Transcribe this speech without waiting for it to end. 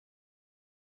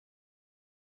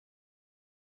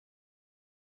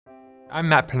I'm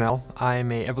Matt Pennell.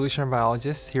 I'm an evolutionary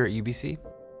biologist here at UBC.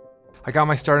 I got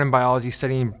my start in biology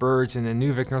studying birds in the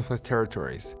Nunavik Northwest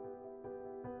Territories.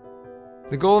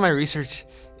 The goal of my research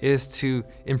is to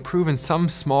improve in some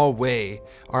small way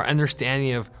our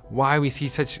understanding of why we see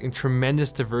such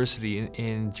tremendous diversity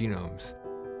in genomes.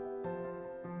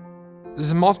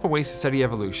 There's multiple ways to study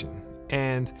evolution,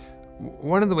 and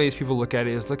one of the ways people look at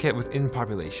it is look at within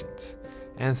populations.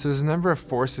 And so there's a number of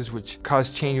forces which cause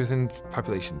change within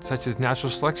populations, such as natural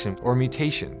selection or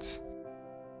mutations.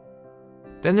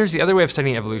 Then there's the other way of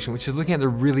studying evolution, which is looking at the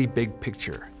really big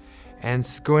picture and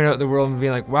going out in the world and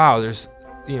being like, wow, there's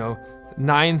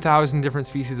 9,000 different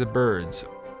species of birds.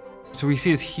 So we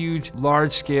see this huge,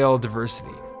 large-scale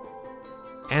diversity.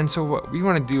 And so what we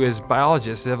want to do as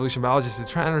biologists, as evolution biologists, is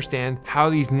try to understand how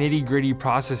these nitty-gritty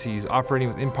processes operating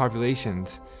within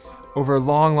populations over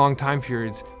long time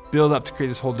periods build up to create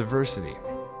this whole diversity.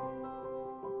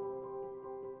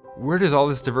 Where does all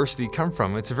this diversity come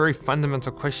from? It's a very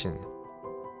fundamental question.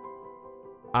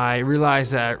 I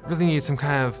realized that I really needed some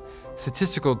kind of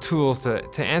statistical tools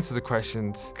to answer the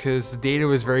questions, because the data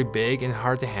was very big and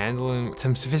hard to handle, and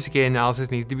some sophisticated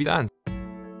analysis needed to be done.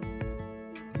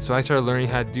 So I started learning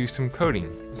how to do some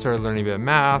coding. I started learning a bit of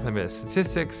math, a bit of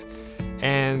statistics,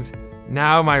 and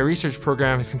now my research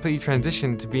program has completely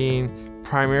transitioned to being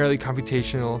primarily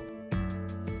computational.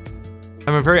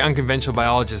 I'm a very unconventional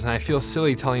biologist, and I feel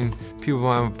silly telling people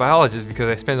I'm a biologist because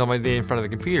I spend all my day in front of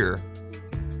the computer.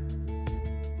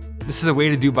 This is a way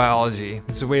to do biology.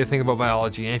 This is a way to think about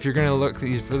biology. And if you're going to look at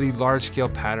these really large-scale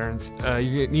patterns,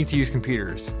 you need to use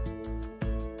computers.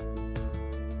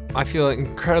 I feel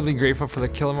incredibly grateful for the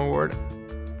Killam Award.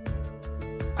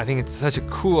 I think it's such a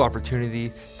cool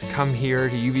opportunity to come here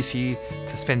to UBC,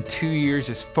 to spend 2 years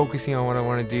just focusing on what I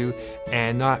want to do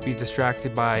and not be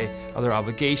distracted by other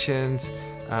obligations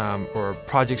or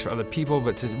projects for other people,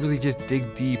 but to really just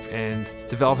dig deep and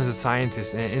develop as a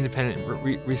scientist and an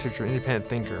independent researcher, independent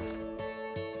thinker.